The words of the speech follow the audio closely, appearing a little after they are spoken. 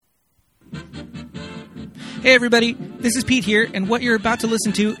Hey everybody, this is Pete here, and what you're about to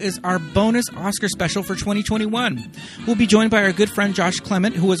listen to is our bonus Oscar special for 2021. We'll be joined by our good friend Josh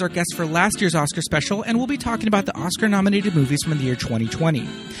Clement, who was our guest for last year's Oscar special, and we'll be talking about the Oscar-nominated movies from the year 2020.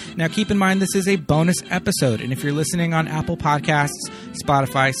 Now keep in mind this is a bonus episode, and if you're listening on Apple Podcasts,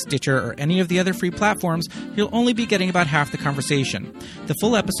 Spotify, Stitcher, or any of the other free platforms, you'll only be getting about half the conversation. The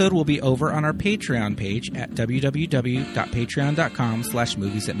full episode will be over on our Patreon page at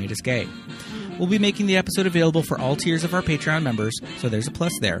www.patreon.com/moviesthatmadeusgay. We'll be making the episode available for all tiers of our Patreon members, so there's a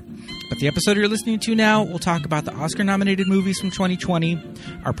plus there. But the episode you're listening to now, we'll talk about the Oscar-nominated movies from 2020,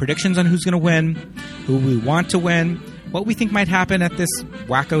 our predictions on who's going to win, who we want to win, what we think might happen at this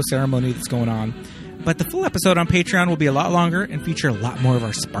wacko ceremony that's going on. But the full episode on Patreon will be a lot longer and feature a lot more of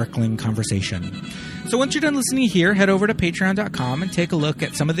our sparkling conversation. So once you're done listening here, head over to patreon.com and take a look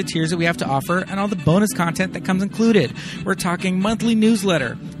at some of the tiers that we have to offer and all the bonus content that comes included. We're talking monthly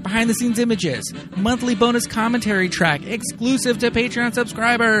newsletter, behind-the-scenes images, monthly bonus commentary track, exclusive to Patreon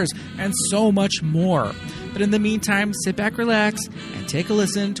subscribers, and so much more. But in the meantime, sit back, relax, and take a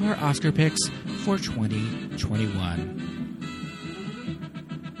listen to our Oscar picks for 2021.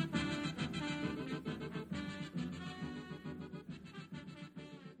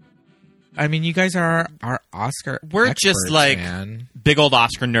 I mean, you guys are our Oscar We're experts, just like man. big old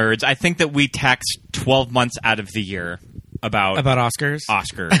Oscar nerds. I think that we text 12 months out of the year about Oscars,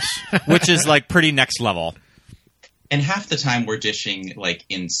 which is like pretty next level. And half the time we're dishing like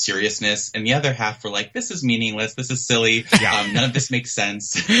in seriousness, and the other half we're like, this is meaningless, this is silly, none of this makes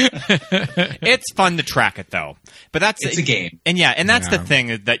sense. It's fun to track it though, but it's a game. And that's the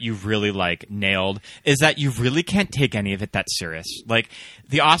thing that you really like nailed, is that you really can't take any of it that serious. Like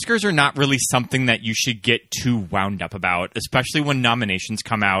the Oscars are not really something that you should get too wound up about, especially when nominations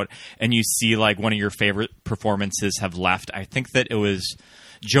come out and you see like one of your favorite performances have left. I think that it was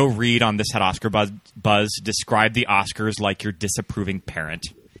Joe Reed on This Had Oscar Buzz described the Oscars like your disapproving parent.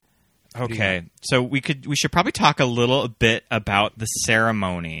 Okay, so we should probably talk a little bit about the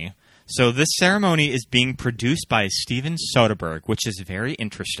ceremony. So this ceremony is being produced by Steven Soderbergh, which is very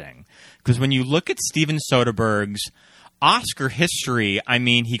interesting. Because when you look at Steven Soderbergh's Oscar history, I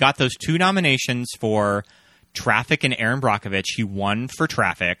mean, he got those 2 nominations for Traffic and Erin Brockovich. He won for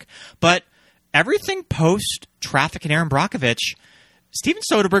Traffic. But everything post-Traffic and Erin Brockovich, Steven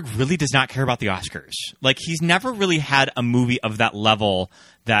Soderbergh really does not care about the Oscars. Like, he's never really had a movie of that level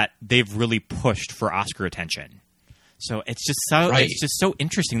that they've really pushed for Oscar attention. So it's just so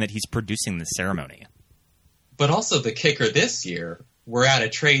interesting that he's producing this ceremony. But also the kicker this year, we're at a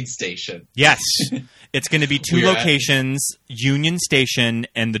train station. Yes. It's going to be 2 locations, Union Station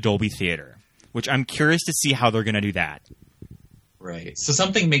and the Dolby Theater, which I'm curious to see how they're going to do that. Right. So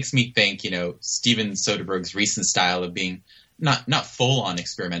something makes me think, Steven Soderbergh's recent style of being not full on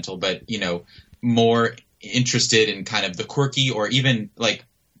experimental, but, more interested in kind of the quirky, or even like,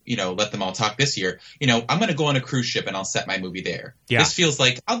 let them all talk this year. I'm going to go on a cruise ship and I'll set my movie there. Yeah. This feels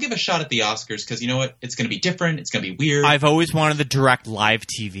like I'll give a shot at the Oscars because you know what? It's going to be different. It's going to be weird. I've always wanted the direct live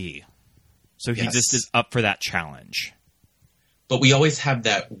TV. So he just is up for that challenge. But we always have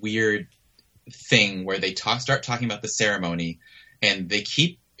that weird thing where they start talking about the ceremony, and they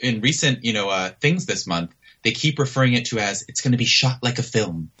keep, in recent, things this month, they keep referring it to as it's going to be shot like a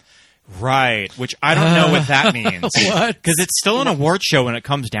film. Right, which I don't know what that means. What? Because it's still an award show when it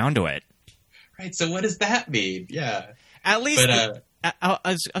comes down to it. Right, so what does that mean? Yeah. At least, I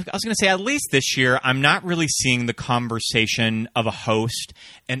was going to say, at least this year, I'm not really seeing the conversation of a host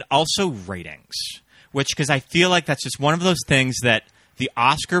and also ratings. Because I feel like that's just one of those things that the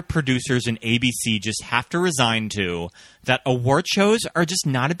Oscar producers and ABC just have to resign to, that award shows are just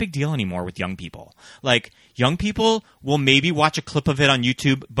not a big deal anymore with young people. Like, young people will maybe watch a clip of it on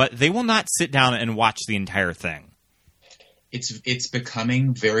YouTube, but they will not sit down and watch the entire thing. It's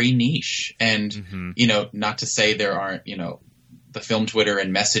becoming very niche. And, not to say there aren't, the film Twitter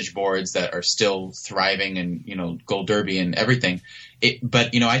and message boards that are still thriving and, Gold Derby and everything.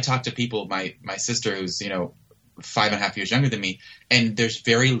 But, I talk to people, my sister who's, 5.5 years younger than me, and there's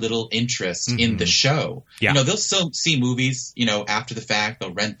very little interest in the show. Yeah. They'll still see movies, after the fact.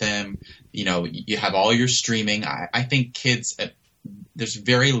 They'll rent them. You have all your streaming. I think kids, there's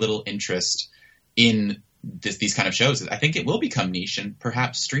very little interest in these kind of shows. I think it will become niche and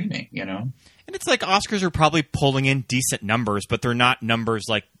perhaps streaming, And it's like Oscars are probably pulling in decent numbers, but they're not numbers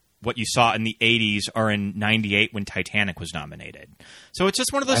like what you saw in the 80s or in 98 when Titanic was nominated. So it's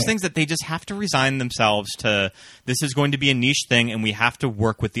just one of those things that they just have to resign themselves to. This is going to be a niche thing, and we have to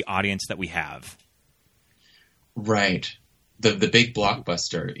work with the audience that we have. Right. The big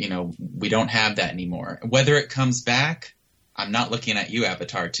blockbuster, we don't have that anymore. Whether it comes back, I'm not looking at you,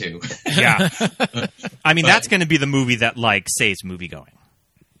 Avatar 2. Yeah. I mean, that's going to be the movie that, like, saves movie going.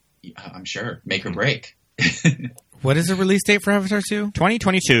 I'm sure. Make or break. What is the release date for Avatar 2?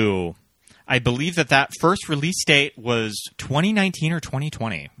 2022. I believe that first release date was 2019 or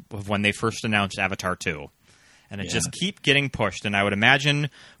 2020 of when they first announced Avatar 2. And it just keep getting pushed. And I would imagine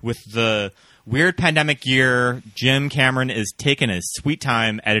with the weird pandemic year, Jim Cameron is taking his sweet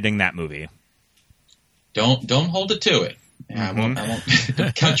time editing that movie. Don't hold it to it. I won't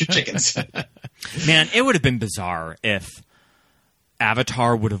don't count your chickens. Man, it would have been bizarre if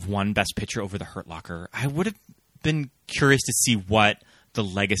Avatar would have won Best Picture over The Hurt Locker. I would have been curious to see what the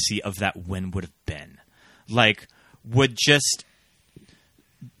legacy of that win would have been. Like, would just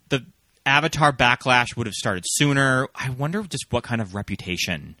the Avatar backlash would have started sooner? I wonder just what kind of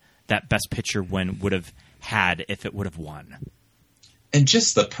reputation that Best Picture win would have had if it would have won. And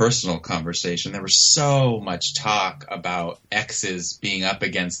just the personal conversation. There was so much talk about exes being up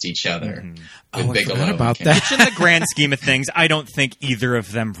against each other. I forgot about that. Which in the grand scheme of things, I don't think either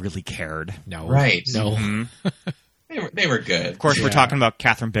of them really cared. No. Right. No. They were good. Of course, we're talking about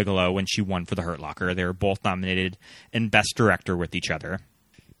Catherine Bigelow when she won for The Hurt Locker. They were both nominated in Best Director with each other.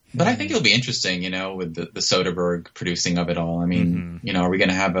 But I think it'll be interesting, with the Soderbergh producing of it all. I mean, are we going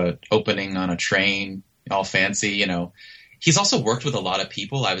to have an opening on a train, all fancy, He's also worked with a lot of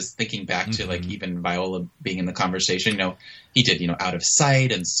people. I was thinking back to like even Viola being in the conversation. He did Out of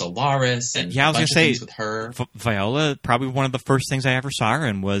Sight and Solaris and I was going to say with her. Viola, probably one of the first things I ever saw her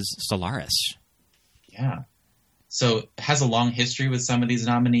in was Solaris. Yeah, so has a long history with some of these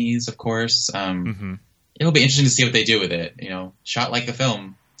nominees. Of course, it'll be interesting to see what they do with it. Shot like a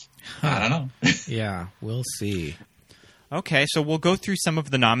film. I don't know. Yeah, we'll see. Okay, so we'll go through some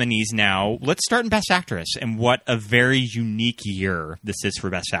of the nominees now. Let's start in Best Actress, and what a very unique year this is for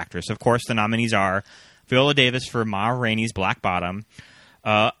Best Actress. Of course, the nominees are Viola Davis for Ma Rainey's Black Bottom,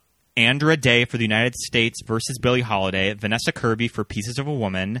 Andra Day for The United States versus Billie Holiday, Vanessa Kirby for Pieces of a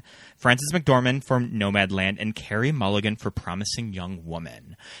Woman, Frances McDormand for Nomadland, and Carey Mulligan for Promising Young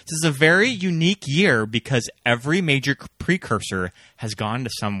Woman. This is a very unique year because every major precursor has gone to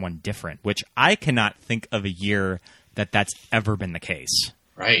someone different, which I cannot think of a year that's ever been the case.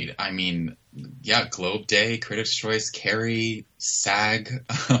 Right. I mean, Globe Day, Critics' Choice, Carrie, SAG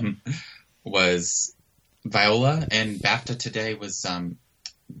was Viola, and BAFTA today was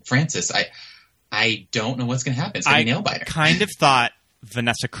Frances. I don't know what's going to happen. It's going to be nail biter. I kind of thought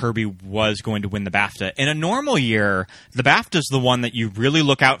Vanessa Kirby was going to win the BAFTA. In a normal year, the BAFTA is the one that you really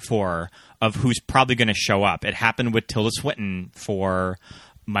look out for of who's probably going to show up. It happened with Tilda Swinton for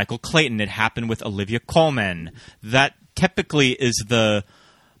Michael Clayton. It happened with Olivia Colman. That typically is the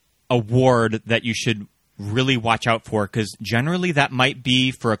award that you should really watch out for, because generally that might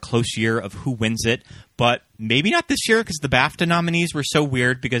be for a close year of who wins it, but maybe not this year because the BAFTA nominees were so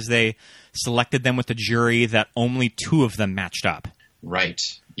weird because they selected them with a jury that only two of them matched up. Right.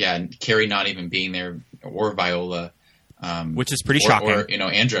 Yeah, and Carrie not even being there, or Viola. Which is pretty shocking.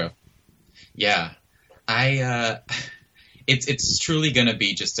 Or Andra. Yeah. It's truly going to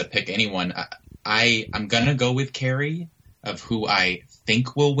be just to pick anyone. I'm going to go with Carrie of who I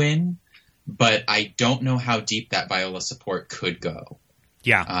think will win, but I don't know how deep that Viola support could go.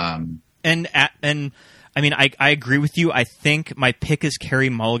 Yeah. And I mean, I agree with you. I think my pick is Carey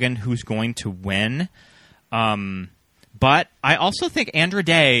Mulligan, who's going to win. But I also think Andra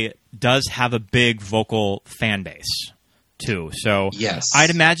Day does have a big vocal fan base, too. So yes. I'd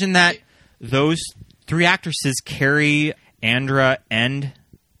imagine that those three actresses, Carrie, Andra, and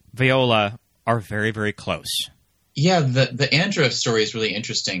Viola, are very, very close. Yeah, the Andra story is really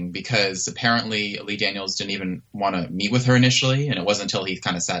interesting because apparently Lee Daniels didn't even want to meet with her initially, and it wasn't until he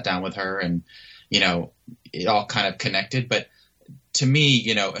kind of sat down with her and, it all kind of connected. But to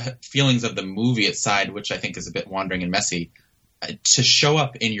me, feelings of the movie aside, which I think is a bit wandering and messy, to show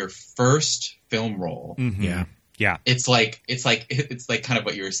up in your first film role. Mm-hmm. Yeah. It's like kind of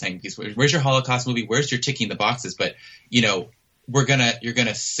what you were saying. Where's your Holocaust movie? Where's your ticking the boxes? But, you're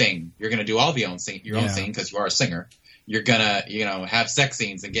gonna sing. You're gonna do all the own singing because you are a singer. You're gonna have sex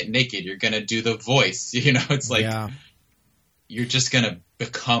scenes and get naked. You're gonna do the voice. It's like you're just gonna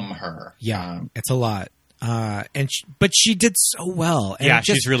become her. Yeah, it's a lot. But she did so well. And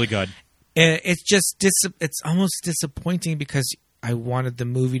she's really good. It's almost disappointing because I wanted the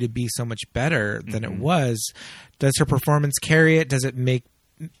movie to be so much better than it was. Does her performance carry it? Does it make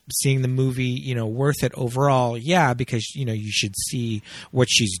seeing the movie, worth it overall? Yeah, because you should see what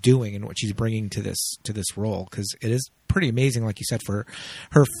she's doing and what she's bringing to this role, because it is pretty amazing, like you said, for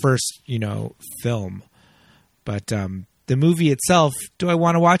her first film. But the movie itself, do I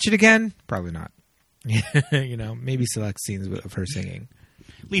want to watch it again? Probably not. You know, maybe select scenes of her singing.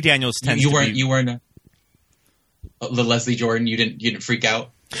 Lee Daniels tends you weren't the Leslie Jordan. You didn't freak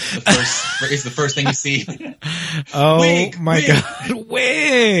out. It's the first thing you see. Oh Wig, my wig. God,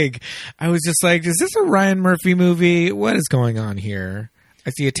 wig! I was just like, is this a Ryan Murphy movie? What is going on here? I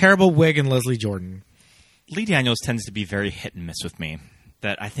see a terrible wig in Leslie Jordan. Lee Daniels tends to be very hit and miss with me.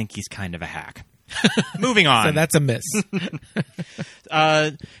 That I think he's kind of a hack. Moving on. So that's a miss.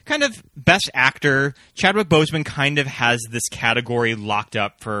 Kind of best actor. Chadwick Boseman kind of has this category locked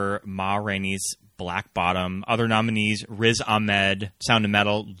up for Ma Rainey's Black Bottom. Other nominees: Riz Ahmed, Sound of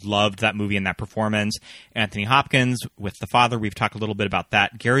Metal, loved that movie and that performance. Anthony Hopkins with The Father, we've talked a little bit about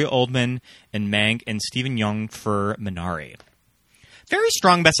that. Gary Oldman and Mank, and Stephen Yeun for Minari. Very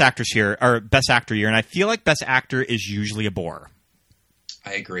strong best actors here, or best actor year, and I feel like best actor is usually a bore.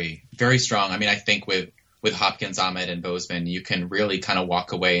 I agree. Very strong. I mean, I think with Hopkins, Ahmed, and Boseman, you can really kind of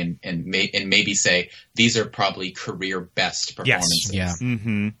walk away and maybe say these are probably career best performances. Yes. Yeah.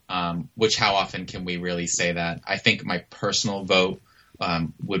 Mm-hmm. Which how often can we really say that? I think my personal vote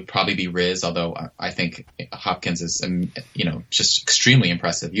would probably be Riz, although I think Hopkins is just extremely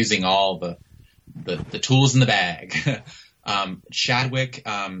impressive using all the tools in the bag. Chadwick.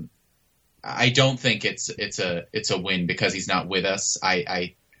 I don't think it's a win because he's not with us.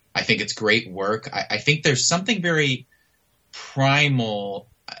 I think it's great work. I think there's something very primal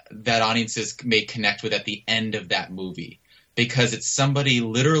that audiences may connect with at the end of that movie because it's somebody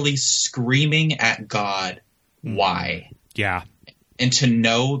literally screaming at God, why? Yeah. And to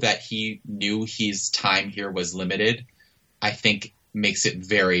know that he knew his time here was limited, I think makes it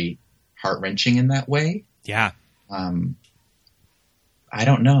very heart-wrenching in that way. Yeah. I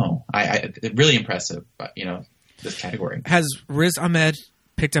don't know. I really impressive, but this category. Has Riz Ahmed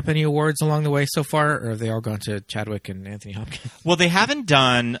picked up any awards along the way so far, or have they all gone to Chadwick and Anthony Hopkins? Well, they haven't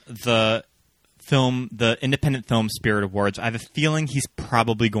done the Independent Film Spirit Awards. I have a feeling he's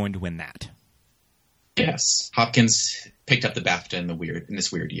probably going to win that. Yes, Hopkins picked up the BAFTA in this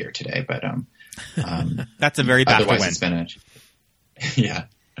weird year today, but that's a very BAFTA otherwise win. It's been yeah.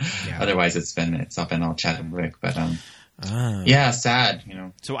 Otherwise it's all been all Chadwick, but yeah, sad,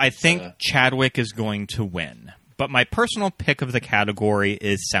 So I think Chadwick is going to win. But my personal pick of the category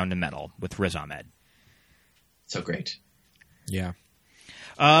is Sound of Metal with Riz Ahmed. So great. Yeah.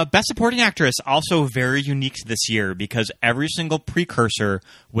 Best Supporting Actress, also very unique to this year because every single precursor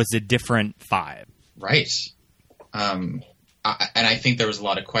was a different five. Right. And I think there was a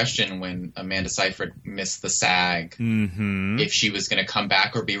lot of question when Amanda Seyfried missed the SAG if she was going to come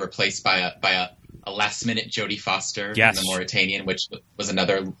back or be replaced by a last-minute Jodie Foster in The Mauritanian, which was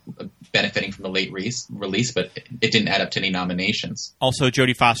another benefiting from the late release, but it didn't add up to any nominations. Also,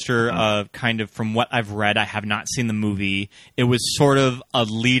 Jodie Foster, kind of from what I've read, I have not seen the movie. It was sort of a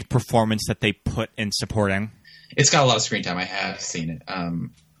lead performance that they put in supporting. It's got a lot of screen time. I have seen it,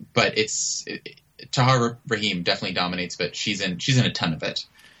 but Tahar Rahim definitely dominates, but she's in a ton of it.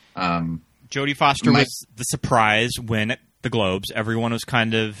 Jodie Foster was the surprise win at the Globes. Everyone was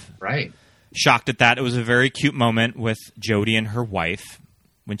kind of shocked at that. It was a very cute moment with Jodie and her wife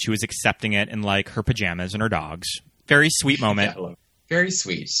when she was accepting it in like her pajamas and her dogs. Very sweet moment. Yeah, very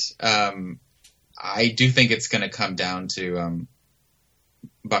sweet. I do think it's going to come down to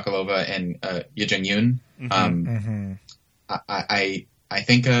Bakalova and Yoo Jung-yoon. I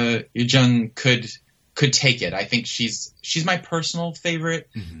think Yoo Jung could take it. I think she's my personal favorite,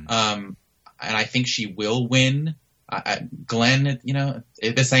 and I think she will win. Glenn,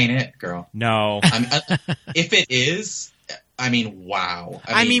 this ain't it, girl. No. If it is, wow.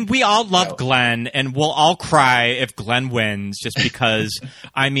 I mean, we all love Glenn, and we'll all cry if Glenn wins just because,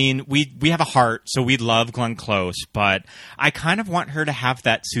 we have a heart, so we love Glenn Close, but I kind of want her to have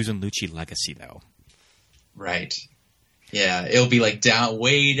that Susan Lucci legacy, though. Right. Yeah, it'll be like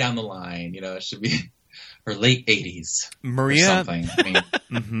way down the line, it should be her late 80s Maria, or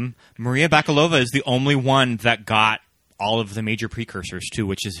something. Maria Bakalova is the only one that got all of the major precursors too,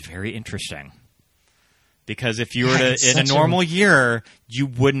 which is very interesting. Because if you were in a normal year, you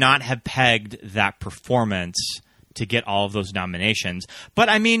would not have pegged that performance to get all of those nominations. But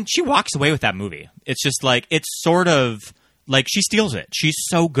she walks away with that movie. It's just like, it's sort of like she steals it. She's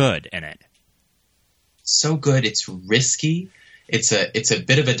so good in it. So good. It's risky. It's a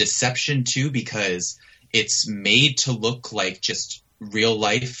bit of a deception too, because it's made to look like just real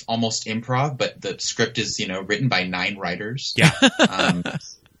life, almost improv, but the script is, written by 9 writers. Yeah.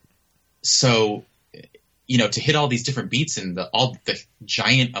 So, to hit all these different beats and all the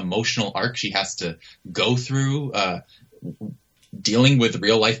giant emotional arc she has to go through, dealing with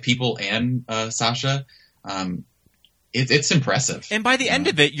real life people and Sasha, it's impressive. And by the end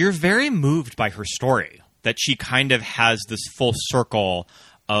of it, you're very moved by her story, that she kind of has this full circle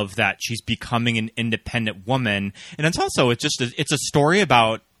of that she's becoming an independent woman. And it's also, it's a story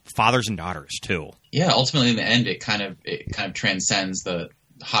about fathers and daughters too. Yeah, ultimately in the end, it kind of transcends the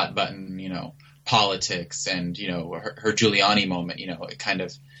hot button, politics and, her Giuliani moment,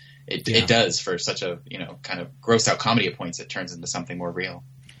 it does for such a, kind of gross out comedy at points. It turns into something more real.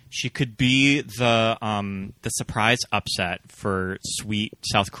 She could be the surprise upset for sweet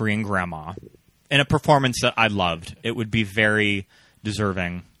South Korean grandma in a performance that I loved. It would be very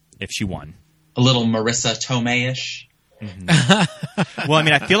deserving if she won. A little Marissa Tomei-ish. Mm-hmm. Well, I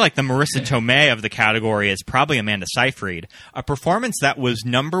mean, I feel like the Marissa Tomei of the category is probably Amanda Seyfried, a performance that was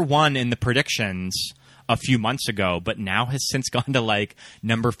number 1 in the predictions a few months ago, but now has since gone to like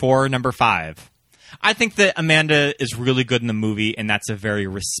number 4, number 5. I think that Amanda is really good in the movie, and that's a very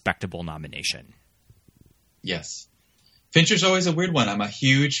respectable nomination. Yes. Fincher's always a weird one. I'm a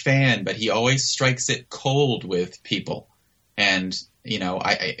huge fan, but he always strikes it cold with people. And,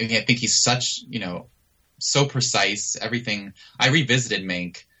 I think he's such, so precise. Everything. I revisited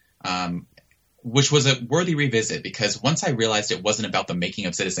Mank, which was a worthy revisit because once I realized it wasn't about the making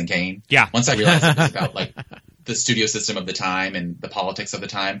of Citizen Kane. Yeah. Once I realized it was about like the studio system of the time and the politics of the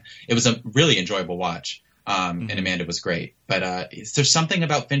time, it was a really enjoyable watch. And Amanda was great. But there's something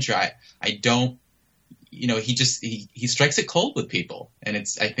about Fincher. I don't. He strikes it cold with people, and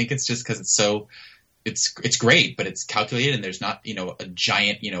I think it's just because it's great, but it's calculated, and there's not a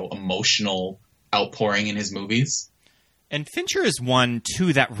giant emotional outpouring in his movies. And Fincher is one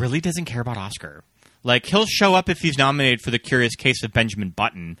too that really doesn't care about Oscar. Like, he'll show up if he's nominated for The Curious Case of Benjamin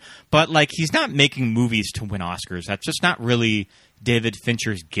Button, but like he's not making movies to win Oscars. That's just not really David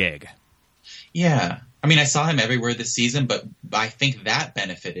Fincher's gig. Yeah, I mean, I saw him everywhere this season, but I think that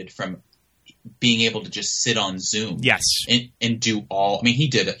benefited from being able to just sit on Zoom. Yes. And do all. I mean,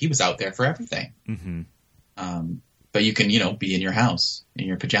 he was out there for everything. Mm-hmm. But you can, be in your house in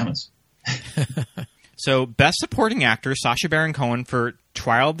your pajamas. So, Best Supporting Actor, Sacha Baron Cohen for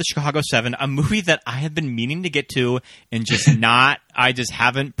Trial of the Chicago 7, a movie that I have been meaning to get to and I just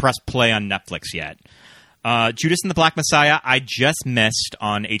haven't pressed play on Netflix yet. Judas and the Black Messiah, I just missed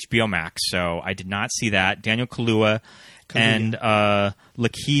on HBO Max, so I did not see that. Daniel Kaluuya and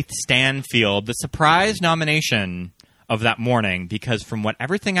Lakeith Stanfield, the surprise nomination of that morning, because from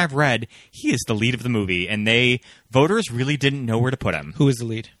everything I've read, he is the lead of the movie, and voters really didn't know where to put him. Who is the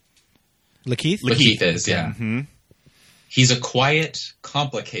lead? Lakeith? Lakeith is, yeah. Mm-hmm. He's a quiet,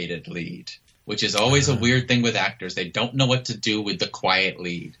 complicated lead, which is always a weird thing with actors. They don't know what to do with the quiet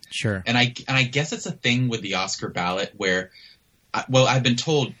lead. Sure. And I guess it's a thing with the Oscar ballot where, I've been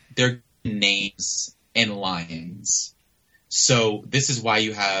told they're names and lines. So this is why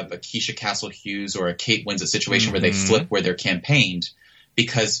you have a Keisha Castle-Hughes or a Kate Winslet situation where they flip where they're campaigned,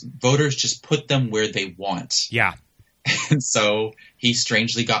 because voters just put them where they want. Yeah. And so he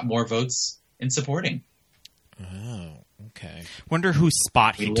strangely got more votes in supporting. Oh, okay. Wonder whose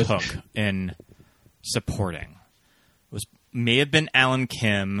spot he took in supporting. May have been Alan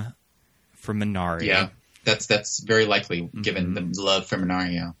Kim for Minari. Yeah, that's very likely given the love for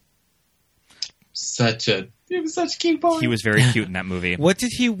Minari. Yeah. He was such a cute boy. He was very cute in that movie. What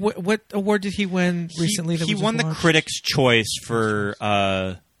award did he win recently? He won the Critics' Choice for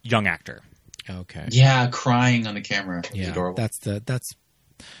Young Actor. Okay. Yeah, crying on the camera. Yeah, adorable. that's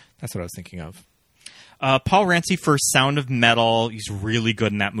what I was thinking of. Paul Raci for Sound of Metal. He's really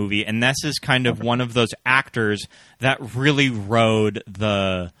good in that movie, and this is kind of one of those actors that really rode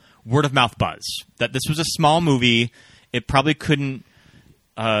the word of mouth buzz. That this was a small movie. It probably couldn't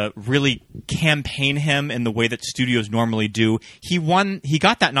really campaign him in the way that studios normally do. He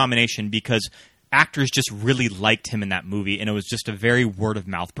got that nomination because actors just really liked him in that movie, and it was just a very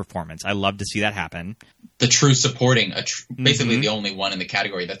word-of-mouth performance. I love to see that happen. The true supporting, basically the only one in the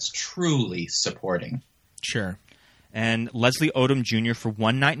category that's truly supporting. Sure. And Leslie Odom Jr. for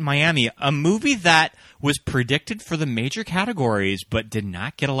One Night in Miami, a movie that was predicted for the major categories but did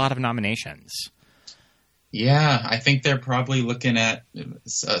not get a lot of nominations. Yeah, I think they're probably looking at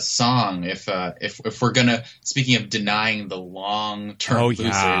a song. If we're gonna, speaking of denying the long-term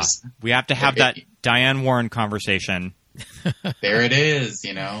losers, we have to have that Diane Warren conversation. There it is.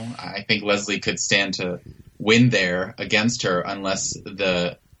 I think Leslie could stand to win there against her, unless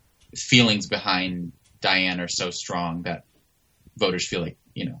the feelings behind Diane are so strong that voters feel like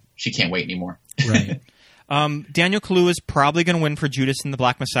she can't wait anymore. Right. Daniel Kaluuya is probably going to win for Judas and the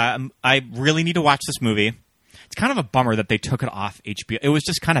Black Messiah. I really need to watch this movie. It's kind of a bummer that they took it off HBO. It was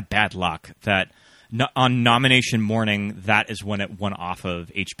just kind of bad luck that on nomination morning, that is when it went off of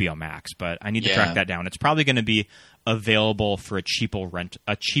HBO Max. But I need to track that down. It's probably going to be available for a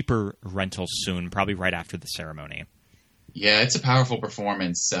cheaper rental soon, probably right after the ceremony. Yeah, it's a powerful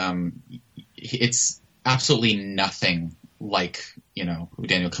performance. It's absolutely nothing like, who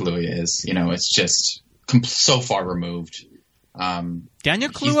Daniel Kaluuya is. It's just so far removed.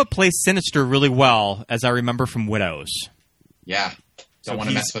 Daniel Kaluuya plays Sinister really well, as I remember from Widows. Yeah. Don't want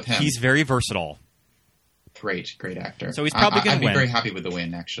to mess with him. He's very versatile. Great actor. So he's probably going to win. I'd be very happy with the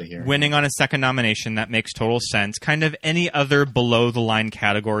win, actually, here. Winning on a second nomination, that makes total sense. Kind of any other below-the-line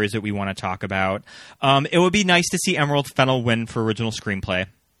categories that we want to talk about. It would be nice to see Emerald Fennell win for original screenplay.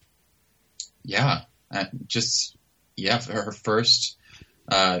 Yeah. For her first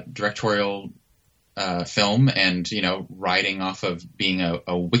directorial film and, riding off of being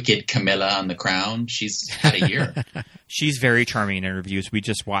a wicked Camilla on The Crown. She's had a year. She's very charming in interviews. We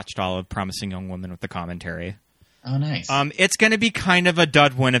just watched all of Promising Young Woman with the commentary. Oh, nice. It's going to be kind of a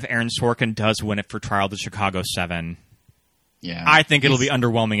dud win if Aaron Sorkin does win it for Trial of the Chicago 7. Yeah. I think it'll be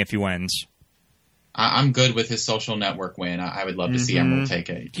underwhelming if he wins. I'm good with his Social Network win. I would love to see Emerald take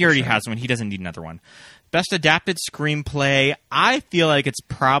it. He already has one. He doesn't need another one. Best Adapted Screenplay, I feel like it's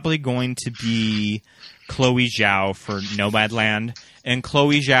probably going to be Chloe Zhao for Nomadland. And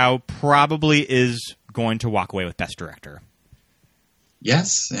Chloe Zhao probably is going to walk away with Best Director.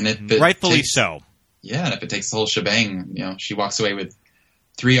 Yes, and rightfully so. Yeah, and if it takes the whole shebang, she walks away with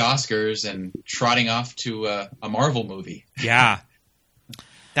 3 Oscars and trotting off to a Marvel movie. Yeah.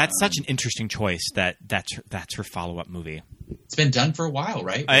 That's such an interesting choice that's her follow-up movie. It's been done for a while,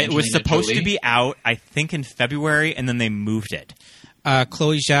 right? It was supposed to be out, I think, in February, and then they moved it.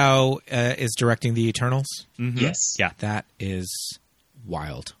 Chloe Zhao is directing The Eternals. Mm-hmm. Yes. Yeah. That is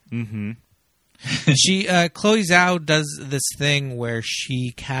wild. Mm-hmm. Chloe Zhao does this thing where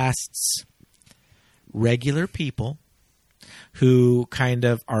she casts regular people who kind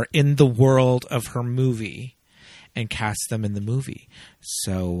of are in the world of her movie and casts them in the movie.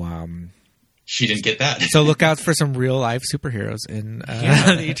 So she didn't get that. So look out for some real life superheroes in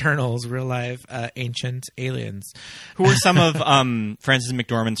The Eternals, real life ancient aliens. Who are some of Frances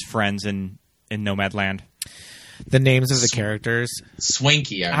McDormand's friends in Nomadland? The names of the characters.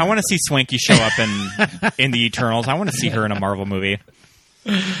 Swanky. I want to see Swanky show up in The Eternals. I want to see her in a Marvel movie.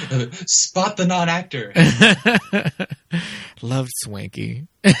 Spot the non-actor. Loved Swanky.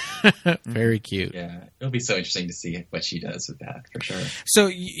 Very cute. Yeah, it'll be so interesting to see what she does with that, for sure. So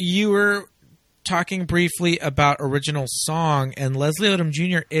you were talking briefly about original song, and Leslie Odom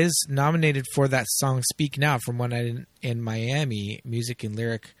Jr. is nominated for that song "Speak Now" from One Night in Miami, music and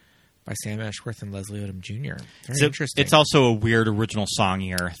lyric by Sam Ashworth and Leslie Odom Jr. Very interesting. It's also a weird original song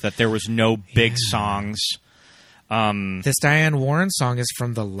year that there was no big songs. This Diane Warren song is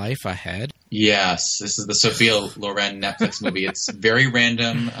from The Life Ahead. Yes, this is the Sophia Loren Netflix movie. It's very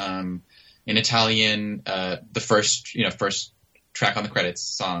random. In Italian, the first track on the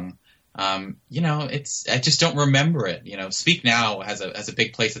credits song. I just don't remember it. Speak Now has a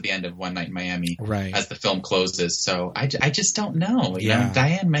big place at the end of One Night in Miami, right, as the film closes. So I just don't know.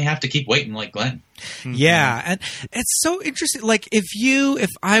 Diane may have to keep waiting like Glenn. Mm-hmm. Yeah, and it's so interesting. Like if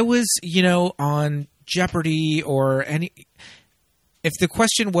I was on Jeopardy or if the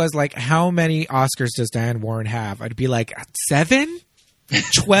question was like how many Oscars does Diane Warren have, I'd be like 7,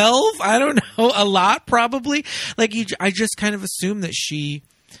 12. I don't know, a lot probably. Like I just kind of assume that she,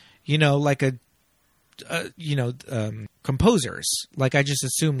 composers. Like I just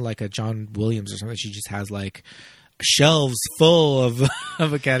assume like a John Williams or something. She just has like shelves full of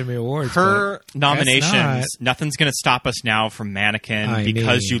Academy Awards. Her nominations, Nothing's Gonna Stop Us Now from Mannequin,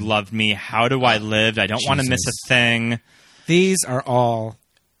 Because You Loved Me, How Do I Live, I Don't Want to Miss a Thing. These are all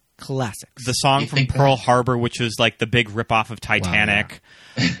classics. The song from Pearl Harbor, which was like the big ripoff of Titanic.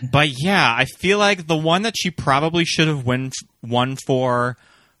 Wow, yeah. But yeah, I feel like the one that she probably should have won for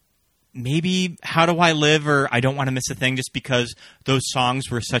maybe How Do I Live or I Don't Want to Miss a Thing, just because those songs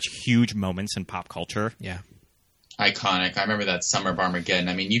were such huge moments in pop culture. Yeah. Iconic. I remember that Summer of Armageddon.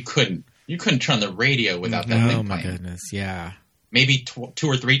 I mean, you couldn't turn the radio without that thing playing. Oh my goodness, yeah. Maybe 2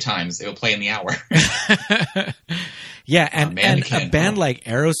 or 3 times it will play in the hour. Yeah, and a band like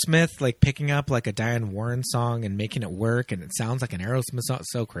Aerosmith, like picking up like a Diane Warren song and making it work, and it sounds like an Aerosmith song.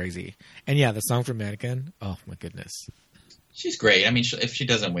 So crazy. And yeah, the song from Mannequin. Oh my goodness. She's great. I mean, if she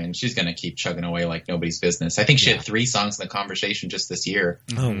doesn't win, she's going to keep chugging away like nobody's business. I think she had 3 songs in the conversation just this year.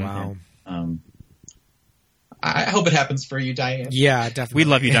 Oh, wow. I hope it happens for you, Diane. Yeah, definitely. We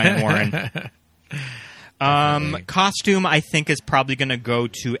love you, Diane Warren. Costume, I think, is probably going to go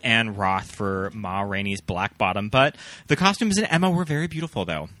to Anne Roth for Ma Rainey's Black Bottom, but the costumes in Emma were very beautiful,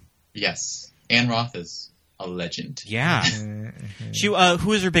 though. Yes. Anne Roth is a legend. Yeah. She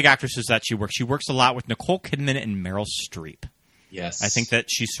who is her big actresses that she works? She works a lot with Nicole Kidman and Meryl Streep. Yes. I think that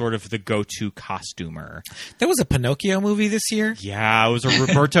she's sort of the go-to costumer. There was a Pinocchio movie this year. Yeah, it was a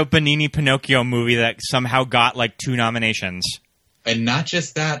Roberto Benigni Pinocchio movie that somehow got like 2 nominations. And not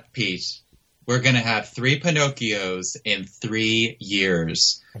just that, Pete. We're going to have 3 Pinocchios in 3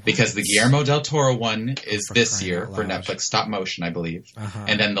 years. Because the Guillermo del Toro one is this year for Netflix, stop motion, I believe.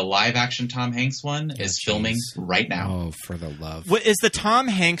 And then the live-action Tom Hanks one is filming right now. Oh, for the love. What, is the Tom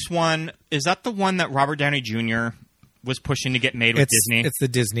Hanks one, is that the one that Robert Downey Jr. was pushing to get made with Disney? It's the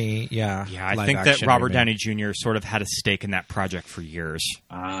Disney, yeah. Yeah, I think that Robert Downey Jr. sort of had a stake in that project for years.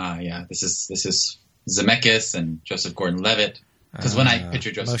 Yeah. This is Zemeckis and Joseph Gordon-Levitt. Because when I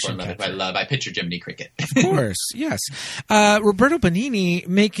picture Joseph Gordon-Levitt, I picture Jiminy Cricket. Of course, yes. Roberto Benigni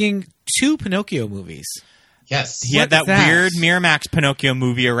making 2 Pinocchio movies. Yes. He had that weird Miramax Pinocchio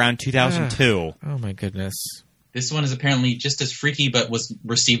movie around 2002. Oh, my goodness. This one is apparently just as freaky, but was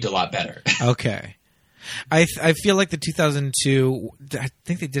received a lot better. Okay. I feel like the 2002, I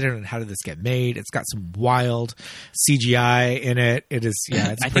think they did it on How Did This Get Made? It's got some wild CGI in it. It is,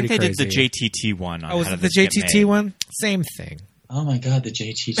 it's I pretty think they crazy. did the JTT one. Was it the JTT one? Same thing. Oh my God, the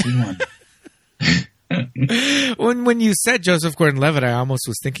JTT one. When you said Joseph Gordon-Levitt, I almost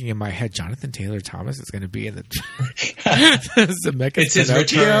was thinking in my head, Jonathan Taylor Thomas is going to be in the Zemeckis it's his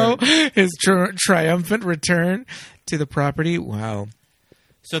Pinocchio, return. his triumphant return to the property. Wow.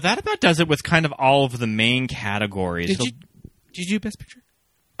 So that about does it with kind of all of the main categories. Did you do Best Picture?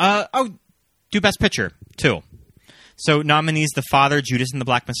 Do Best Picture, too. So nominees: The Father, Judas and the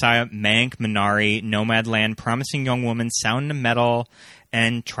Black Messiah, Mank, Minari, Nomadland, Promising Young Woman, Sound of Metal,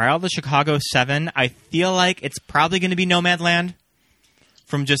 and Trial of the Chicago 7. I feel like it's probably going to be Nomadland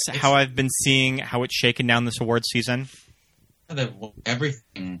from just how I've been seeing how it's shaken down this awards season.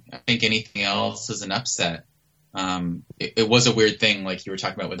 Everything. I think anything else is an upset. It was a weird thing, like you were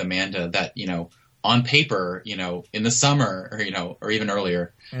talking about with Amanda, that, on paper, in the summer, or even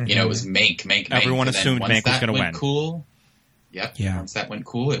earlier, it was Mank. Everyone assumed Mank was going to win. Cool. Yep. Yeah. Once that went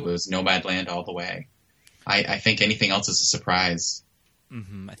cool, it was Nomadland all the way. I think anything else is a surprise.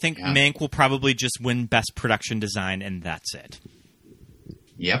 Mm-hmm. I think Mank will probably just win Best Production Design, and that's it.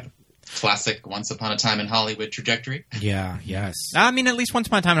 Yep. Classic Once Upon a Time in Hollywood trajectory. Yeah, yes. I mean, at least Once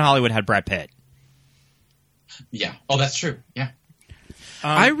Upon a Time in Hollywood had Brad Pitt. Yeah. Oh, that's true. Yeah.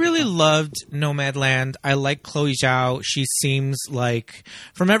 I really loved Nomadland. I like Chloe Zhao. She seems like,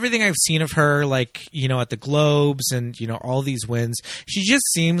 from everything I've seen of her, like, at the Globes and, all these wins, she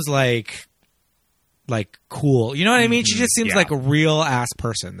just seems like cool. You know what I mean? She just seems like a real ass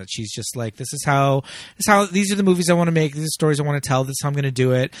person, that she's just like, this is how these are the movies I want to make. These are the stories I want to tell. This is how I'm going to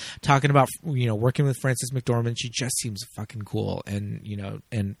do it. Talking about, working with Frances McDormand. She just seems fucking cool and,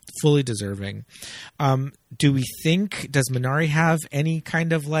 and fully deserving. Do we think, does Minari have any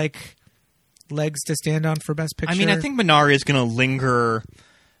kind of like legs to stand on for Best Picture? I mean, I think Minari is going to linger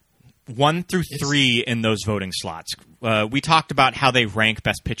 1 through 3 in those voting slots. We talked about how they rank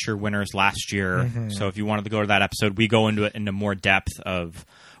Best Picture winners last year. Mm-hmm. So if you wanted to go to that episode, we go into it into more depth of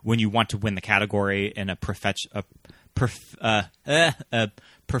when you want to win the category in a professional. What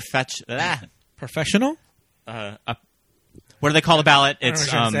do they call the ballot?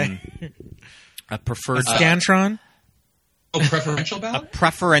 It's a preferred Scantron. Preferential ballot. A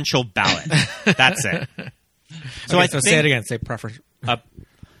preferential ballot. That's it. So okay, say it again. Say prefer.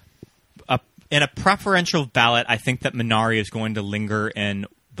 In a preferential ballot, I think that Minari is going to linger in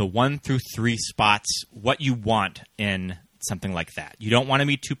the 1 through 3 spots, what you want in something like that. You don't want to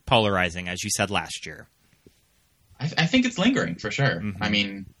be too polarizing, as you said last year. I think it's lingering, for sure. Mm-hmm. I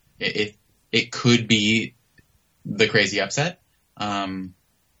mean, it could be the crazy upset. I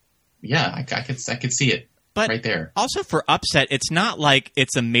could see it right there. Also for upset, it's not like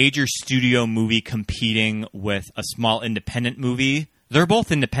it's a major studio movie competing with a small independent movie. They're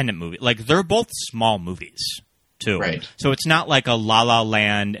both independent movies. Like, they're both small movies, too. Right. So it's not like a La La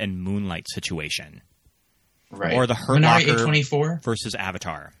Land and Moonlight situation. Right. Or the Hurt Locker A24 versus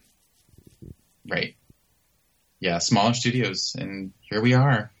Avatar. Right. Yeah, smaller studios. And here we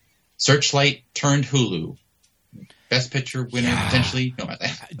are. Searchlight turned Hulu. Best Picture winner, potentially. No,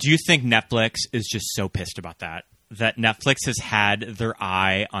 do you think Netflix is just so pissed about that? That Netflix has had their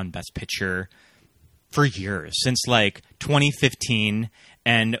eye on Best Picture for years, since like 2015,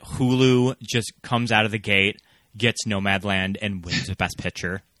 and Hulu just comes out of the gate, gets Nomadland, and wins the Best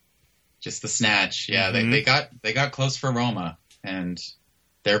Picture. Just the snatch. Yeah, Mm-hmm. they got close for Roma, and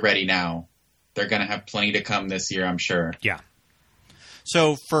they're ready now. They're going to have plenty to come this year, I'm sure. Yeah.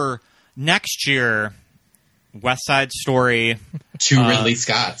 So for next year, West Side Story. Two Ridley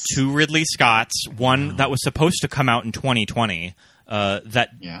Scotts. Two Ridley Scotts. One that was supposed to come out in 2020.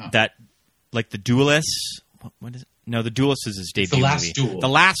 That like The Duelist. What is it? No, The Duelist is his debut movie. The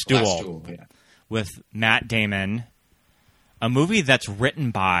Last Duel. Yeah. With Matt Damon. A movie that's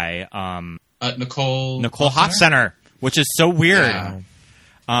written by Nicole Hoffcenter, which is so weird. Yeah.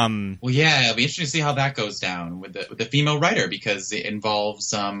 Well, yeah, it'll be interesting to see how that goes down with the female writer, because it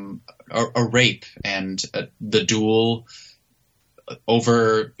involves a rape and the duel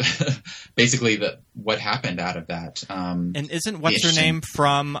over basically what happened out of that. And isn't what's her name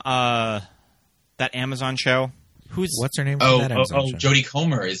from that Amazon show? What's her name from that Amazon show? Jodie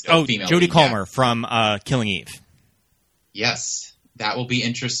Comer is the female. Jodie Comer from Killing Eve. Yes, that will be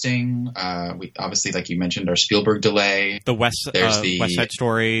interesting. We obviously, like you mentioned, our Spielberg delay. The West Side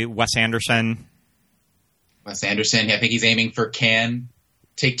Story. Wes Anderson. I think he's aiming for Cannes.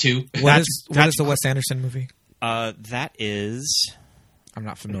 Take Two. What is the Wes Anderson movie? That is. I'm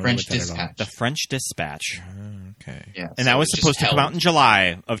not familiar with that at all. The French Dispatch. Okay. Yeah, and that was supposed to come out in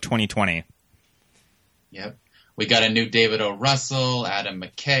July of 2020. Yep. We got a new David O. Russell, Adam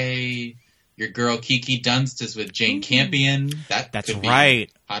McKay. Your girl Kiki Dunst is with Jane Campion. That's right.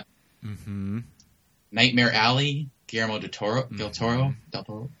 Hot. Mm-hmm. Nightmare Alley, Guillermo del Toro.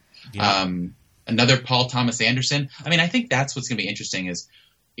 Yeah. Another Paul Thomas Anderson. I mean, I think that's what's going to be interesting is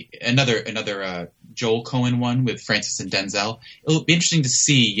another Joel Cohen one with Francis and Denzel. It'll be interesting to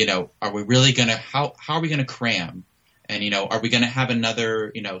see, are we really going to how are we going to cram? And, are we going to have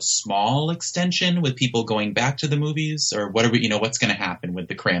another, small extension with people going back to the movies, or what are we, what's going to happen with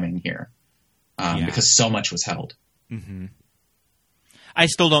the cramming here? Because so much was held. Mm-hmm. I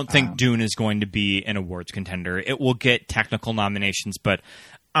still don't think Dune is going to be an awards contender. It will get technical nominations, but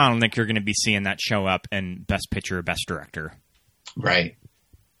I don't think you're going to be seeing that show up in Best Picture or Best Director. Right.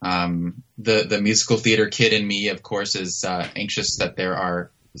 The musical theater kid in me, of course, is anxious that there are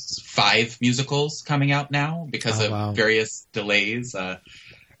 5 musicals coming out now because of various delays.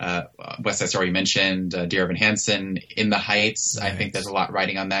 West Side Story mentioned, Dear Evan Hansen, In the Heights. Right. I think there's a lot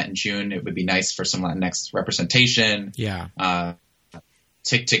riding on that in June. It would be nice for some Latinx representation. Yeah.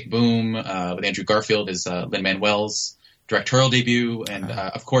 Tick, Tick, Boom with Andrew Garfield is Lin-Manuel's directorial debut. And,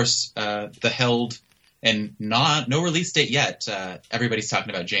 of course, The Held, and no release date yet. Everybody's talking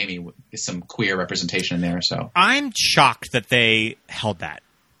about Jamie with some queer representation in there. So I'm shocked that they held that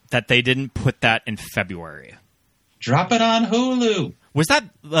they didn't put that in February. Drop it on Hulu. Was that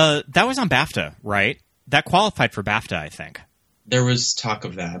was on BAFTA, right? That qualified for BAFTA, I think. There was talk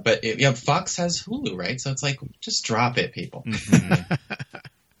of that, but Fox has Hulu, right? So it's like, just drop it, people. Mm-hmm.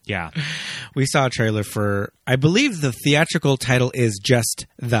 Yeah. We saw a trailer for, I believe the theatrical title is just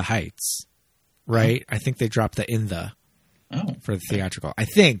The Heights, right? I think they dropped the for the theatrical. I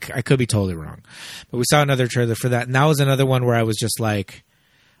think. I could be totally wrong. But we saw another trailer for that, and that was another one where I was just like,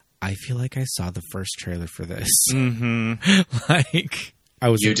 I feel like I saw the first trailer for this. Mm-hmm. Like, I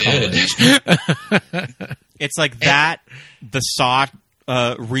was in college. It's like that, the Saw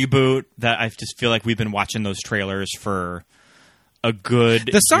reboot, that I just feel like we've been watching those trailers for a good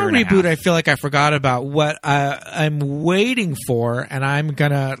The Saw year and a reboot, half. I feel like I forgot about. What I'm waiting for, and I'm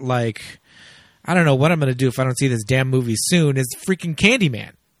going to, I don't know what I'm going to do if I don't see this damn movie soon, is freaking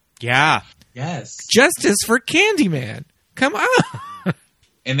Candyman. Yeah. Yes. Justice for Candyman. Come on.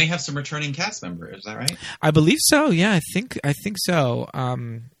 And they have some returning cast members, is that right? I believe so. Yeah, I think so.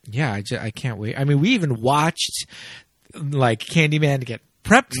 Yeah, I can't wait. I mean, we even watched Candyman to get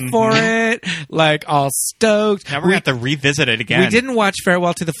prepped for it, all stoked. Now we're going to have to revisit it again. We didn't watch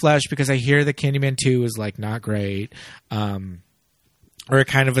Farewell to the Flesh because I hear that Candyman 2 is not great. Or it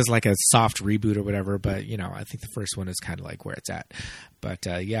kind of is like a soft reboot or whatever, but I think the first one is kind of where it's at. But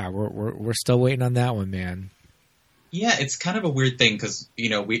yeah, we're still waiting on that one, man. Yeah, it's kind of a weird thing because,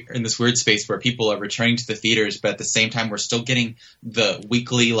 we're in this weird space where people are returning to the theaters, but at the same time, we're still getting the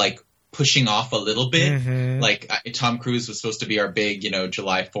weekly, pushing off a little bit. Mm-hmm. Tom Cruise was supposed to be our big,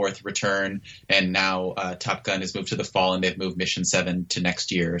 July 4th return, and now Top Gun has moved to the fall, and they've moved Mission 7 to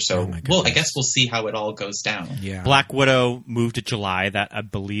next year. So, I guess we'll see how it all goes down. Yeah. Black Widow moved to July. That, I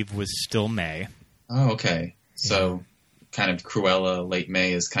believe, was still May. Oh, okay. So, kind of Cruella, late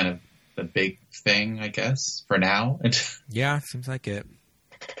May is kind of the big thing, I guess, for now. Yeah, seems like it.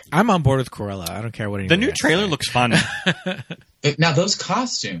 I'm on board with Cruella. I don't care what anyone The new trailer looks fun. Now, those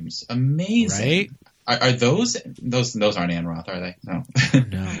costumes, amazing. Right? Are those aren't Ann Roth, are they? No.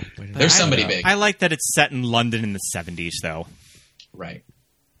 No. There's somebody big. I like that it's set in London in the 70s, though. Right.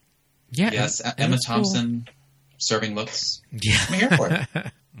 Yeah. Yes, Emma Thompson, serving looks. Yeah. I'm here for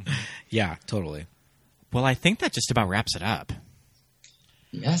it. Yeah, totally. Well, I think that just about wraps it up.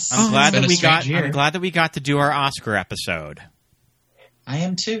 Yes, I'm glad it's been that a we got. strange year. I'm glad that we got to do our Oscar episode. I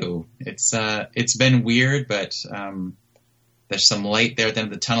am too. It's been weird, but there's some light there at the end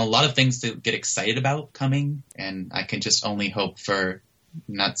of the tunnel. A lot of things to get excited about coming, and I can just only hope for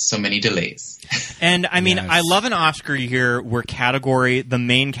not so many delays. And I mean, Yes. I love an Oscar year where the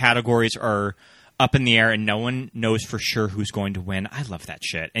main categories are up in the air and no one knows for sure who's going to win. I love that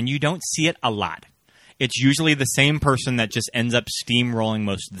shit. And you don't see it a lot. It's usually the same person that just ends up steamrolling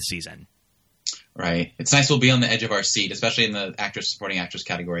most of the season. Right. It's nice we'll be on the edge of our seat, especially in the supporting actress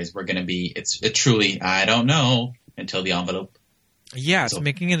categories. We're going to be, it truly, I don't know, until the envelope. Yeah, it's So-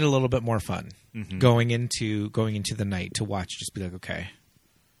 making it a little bit more fun going into the night to watch. Just be like, okay,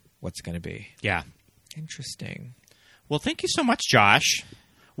 what's it going to be? Yeah. Interesting. Well, thank you so much, Josh.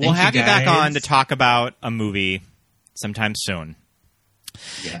 We'll Thank you, have you back guys. on to talk about a movie sometime soon.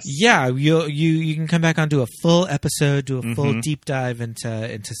 Yes. Yeah, you can come back on, do a full episode, do a full deep dive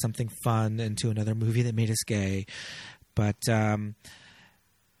into something fun, into another movie that made us gay. But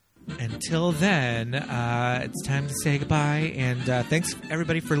until then, it's time to say goodbye. And thanks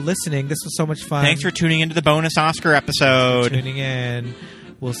everybody for listening. This was so much fun. Thanks for tuning into the bonus Oscar episode. tuning in.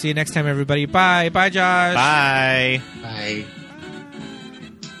 We'll see you next time, everybody. Bye, bye, Josh. Bye. Bye.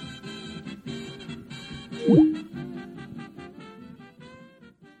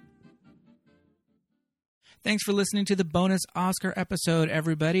 Thanks for listening to the bonus Oscar episode,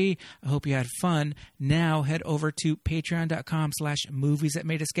 everybody. I hope you had fun. Now head over to patreon.com/movies that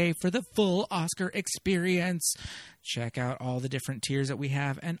made us gay for the full Oscar experience. Check out all the different tiers that we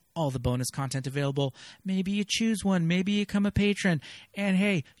have and all the bonus content available. Maybe you choose one. Maybe you become a patron. And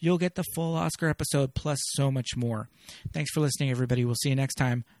hey, you'll get the full Oscar episode plus so much more. Thanks for listening, everybody. We'll see you next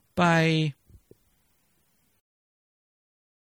time. Bye.